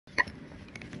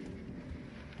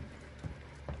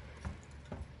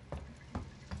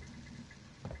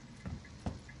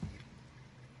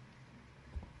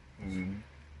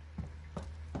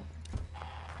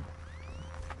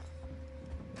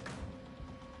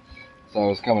So I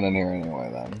was coming in here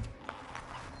anyway then.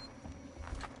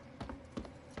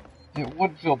 It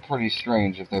would feel pretty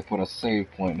strange if they put a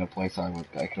save point in a place I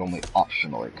could only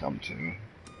optionally come to.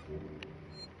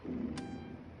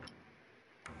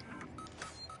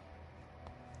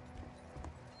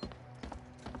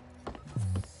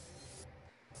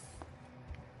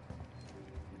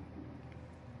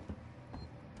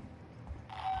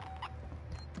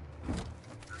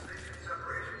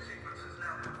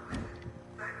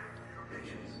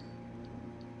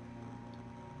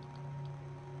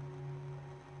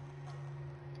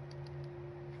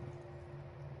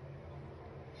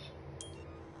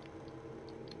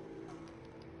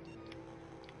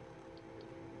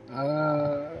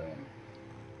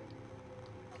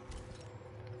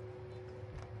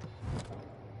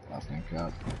 Last name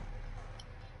cut.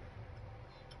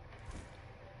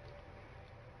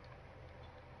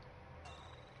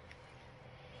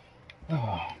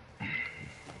 Oh.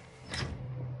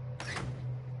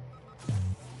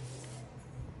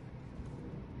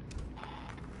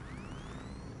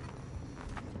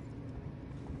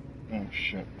 Oh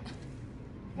shit.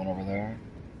 One over there.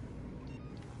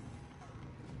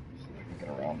 See if I can get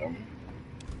around him.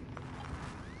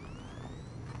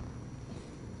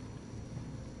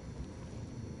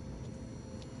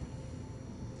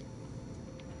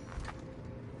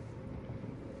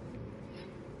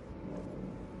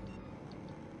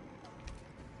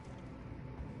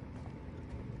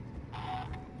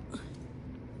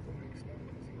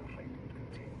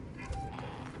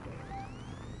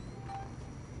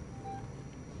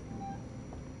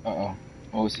 Uh-oh.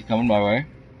 Oh, is he coming my way?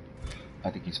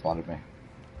 I think he spotted me.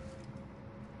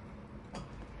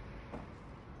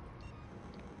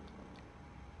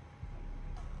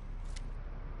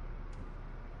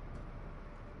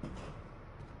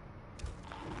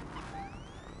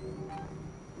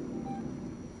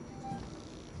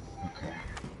 Okay.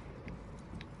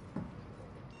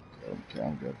 Okay,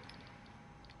 I'm good.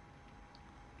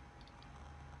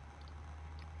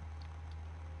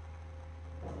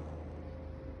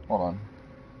 Hold on.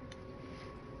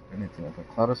 Anything if a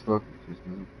cloud of smoke.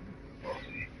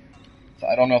 So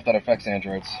I don't know if that affects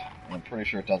androids. I'm pretty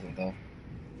sure it doesn't though.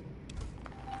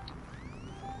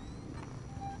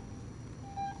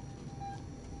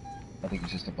 I think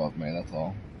he's just above me, that's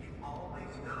all.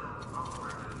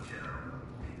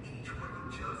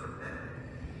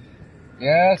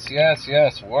 Yes, yes,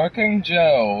 yes. Working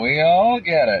Joe. We all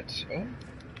get it. Oh.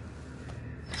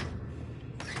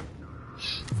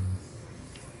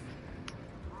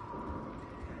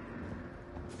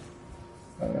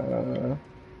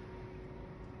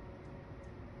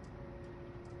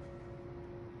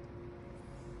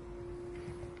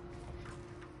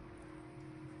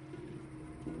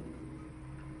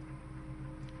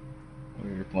 What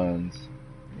are your plans?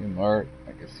 You and Art,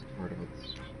 I guess you've heard of it.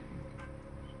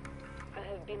 I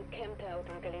have been camped out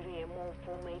in Galleria Mall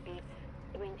for maybe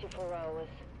 24 hours.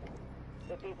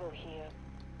 The people here,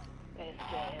 they're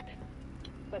scared.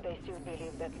 But they still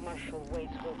believe that martial ways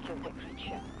will kill the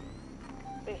creature.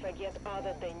 They forget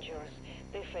other dangers.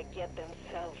 They forget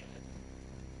themselves.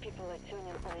 People are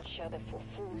turning on each other for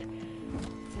food,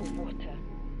 for water.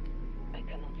 I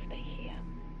cannot stay here.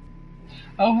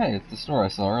 Oh hey, it's the store I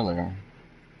saw earlier.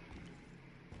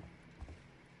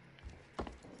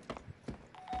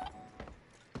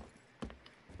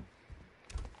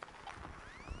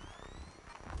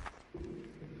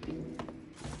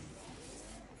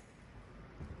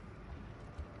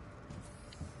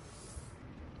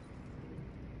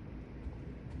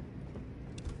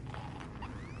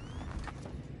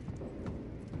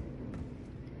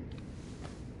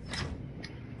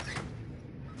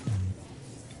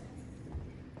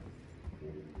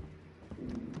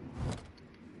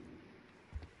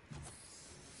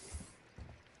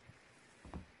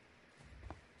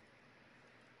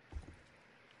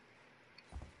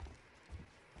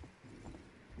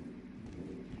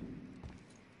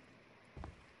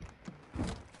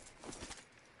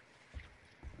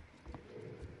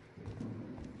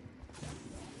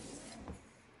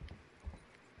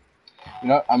 You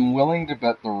know, I'm willing to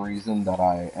bet the reason that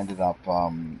I ended up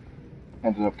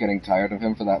getting tired of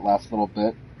him for that last little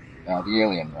bit, the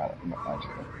alien rather,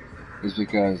 is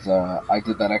because I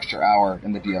did that extra hour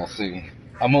in the DLC.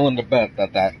 I'm willing to bet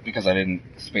that because I didn't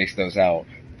space those out,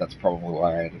 that's probably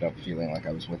why I ended up feeling like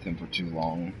I was with him for too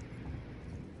long.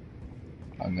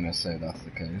 I'm gonna say that's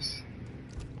the case.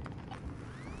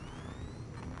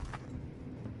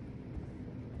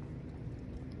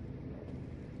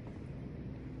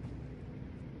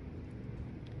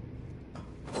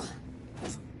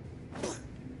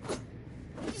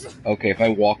 Okay, if I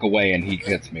walk away and he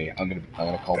hits me, I'm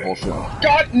gonna call bullshit.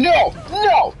 God, no!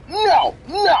 No! No!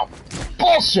 No!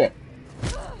 Bullshit!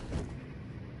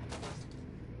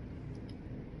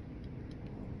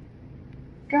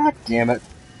 God damn it.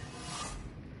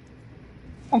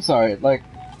 I'm sorry, like,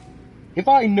 if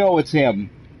I know it's him,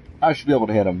 I should be able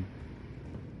to hit him.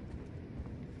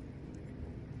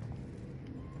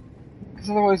 Because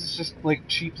otherwise it's just, like,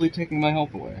 cheaply taking my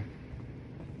health away.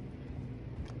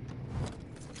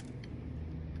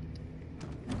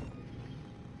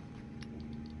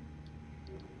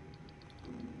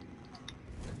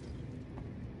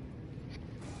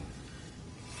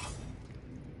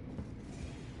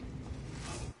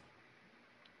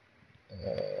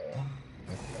 Okay.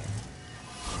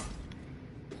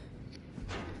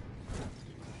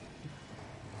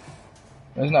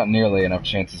 There's not nearly enough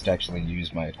chances to actually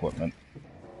use my equipment.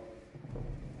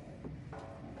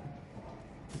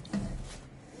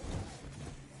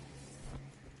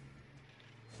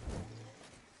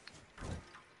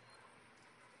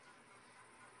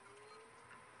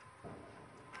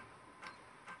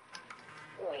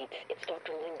 Wait, it's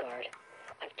Dr. Lingard.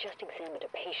 I've just examined a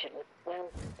patient with,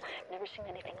 well, I've never seen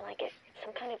anything like it. It's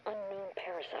some kind of unknown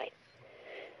parasite.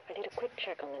 I did a quick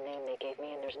check on the name they gave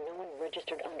me, and there's no one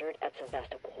registered under it at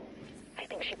Sevastopol. I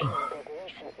think she came on board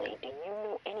recently. Do you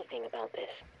know anything about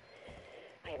this?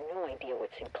 I have no idea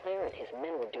what Sinclair and his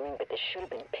men were doing, but this should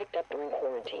have been picked up during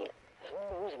quarantine. Who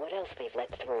knows what else they've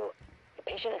let through? The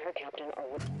patient and her captain are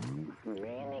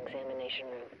in the examination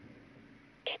room.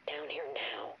 Get down here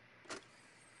now.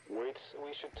 Wait,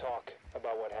 we should talk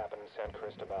about what happened in San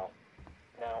Cristobal.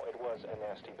 Now, it was a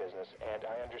nasty business, and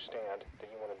I understand that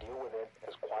you want to deal with it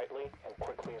as quietly and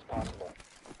quickly as possible.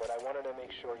 But I wanted to make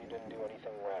sure you didn't do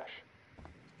anything rash.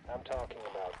 I'm talking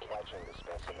about catching the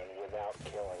specimen without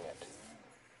killing it.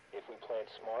 If we play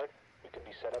it smart, we could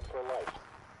be set up for life.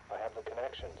 I have the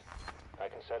connections. I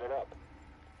can set it up.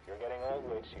 You're getting old,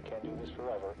 Waits. You can't do this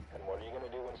forever. And what are you going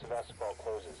to do when Sevastopol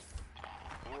closes?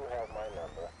 You have my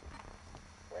number.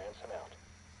 Ransom out.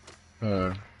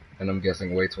 And I'm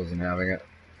guessing Waits wasn't having it.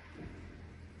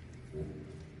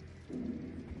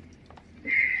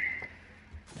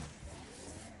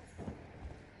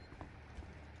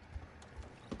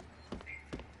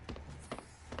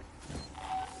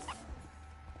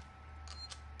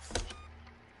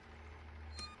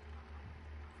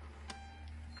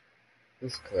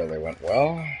 This clearly went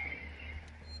well.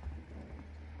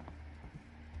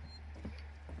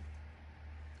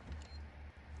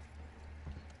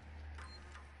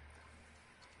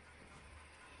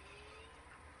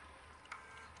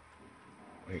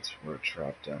 Waits for a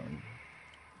drop down.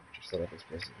 Just set up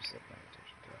explosive to set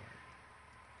attention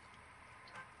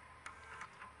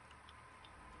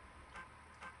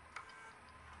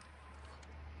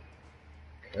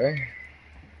tower. Okay.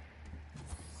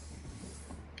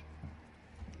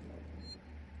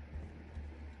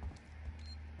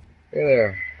 Hey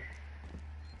there.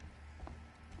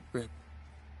 Rip,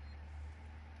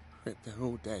 they're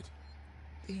all dead.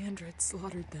 The androids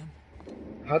slaughtered them.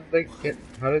 How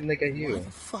didn't they get you? Why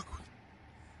the fuck?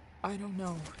 I don't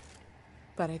know,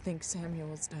 but I think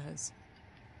Samuels does.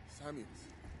 Samuels?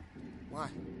 Why?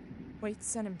 Wait,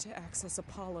 sent him to access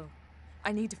Apollo.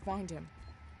 I need to find him.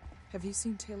 Have you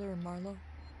seen Taylor and Marlowe?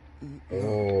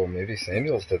 Oh, maybe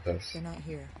Samuels did this. They're not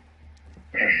here.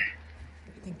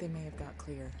 I think they may have got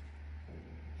clear.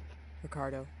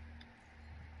 Ricardo,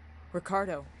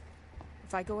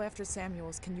 if I go after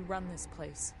Samuels, can you run this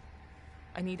place?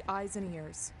 I need eyes and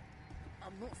ears.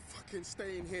 I'm not fucking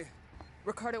staying here.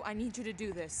 Ricardo, I need you to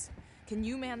do this. Can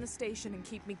you man the station and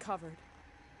keep me covered?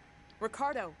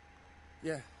 Ricardo!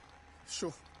 Yeah,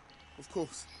 sure. Of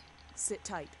course. Sit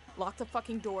tight. Lock the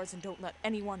fucking doors and don't let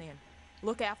anyone in.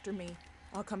 Look after me.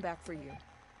 I'll come back for you.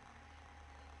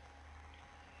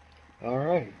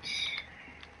 Alright.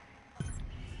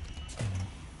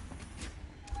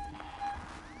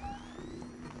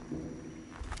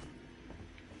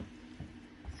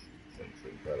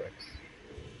 Synthetics.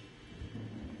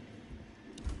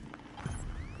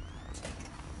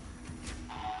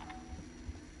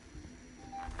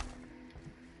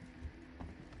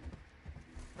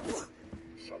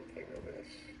 Something of this.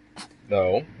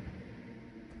 No.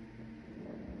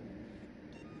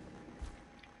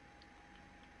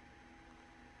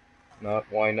 Not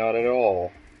why not at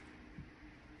all.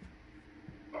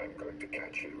 I'm going to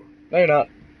catch you. No, you're not.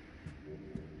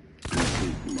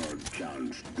 My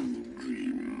chance to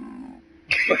dream.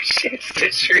 My chance to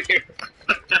dream.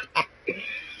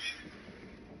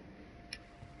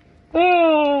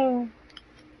 Oh.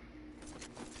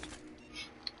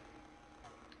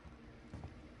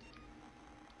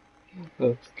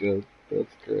 That's good.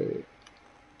 That's great.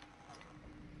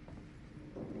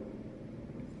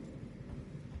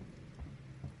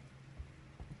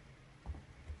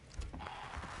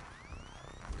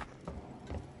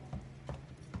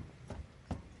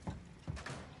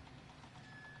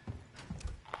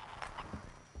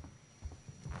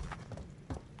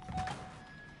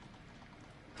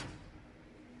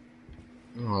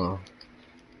 Oh,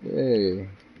 yay.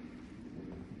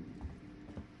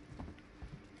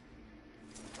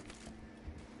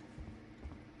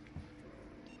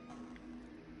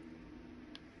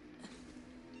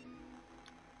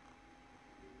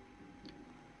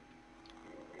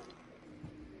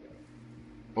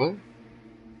 What?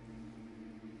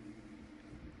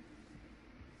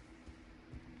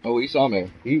 Oh, he saw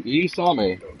me. He saw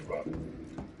me.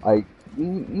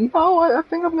 No, I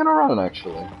think I'm gonna run,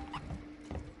 actually.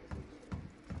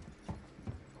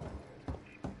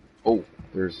 Oh,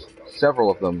 there's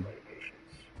several of them.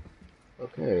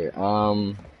 Okay, you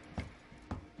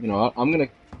know, I'm gonna...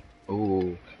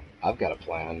 Oh, I've got a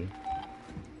plan.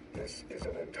 This is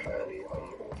an entirely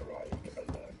unauthorized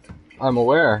alert. I'm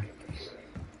aware.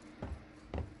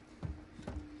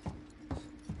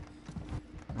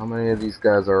 How many of these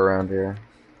guys are around here?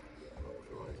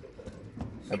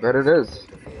 I bet it is.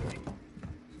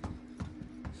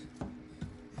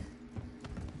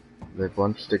 They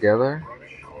bunched together.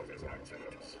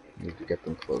 Need to get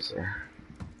them closer.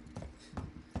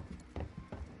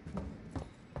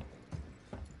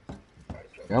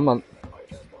 Come on.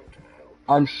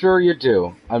 I'm sure you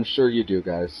do. I'm sure you do,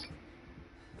 guys.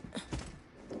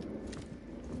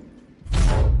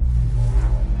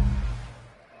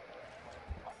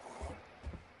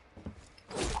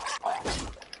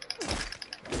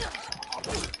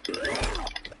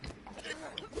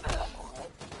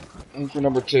 And for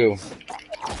number 2.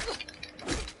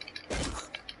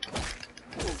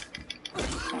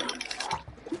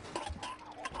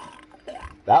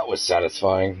 That was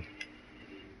satisfying.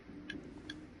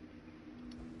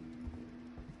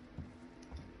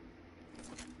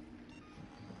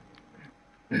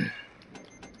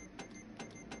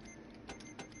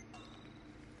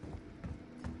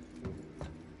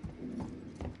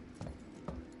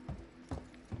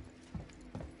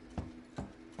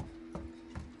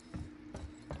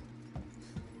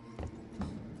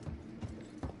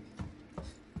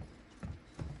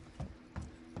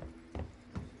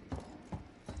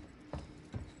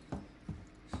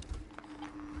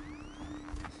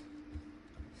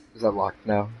 Is that locked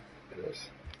now? It is.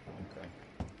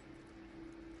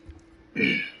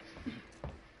 Okay.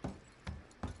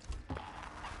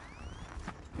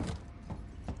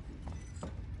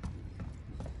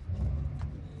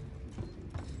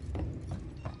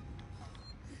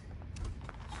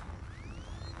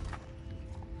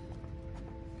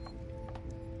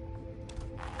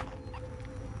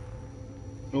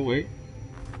 Oh, wait.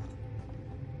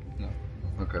 No.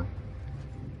 Okay.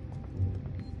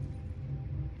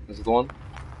 This is the one?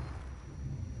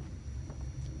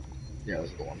 Yeah,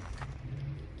 this is the one.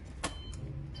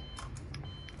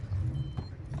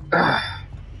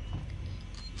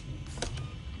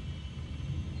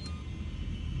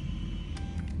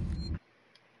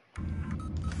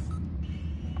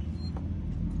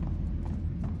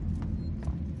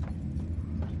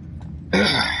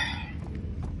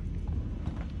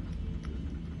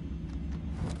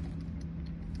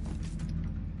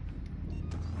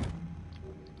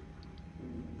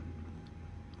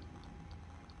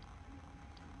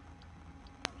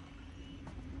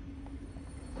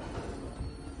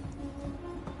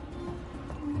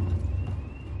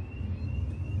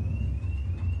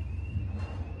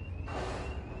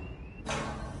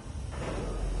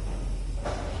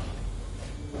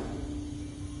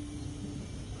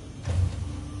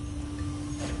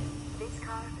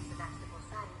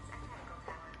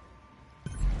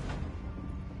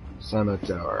 Summit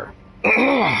Tower.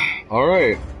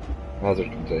 Alright. Hazard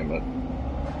containment.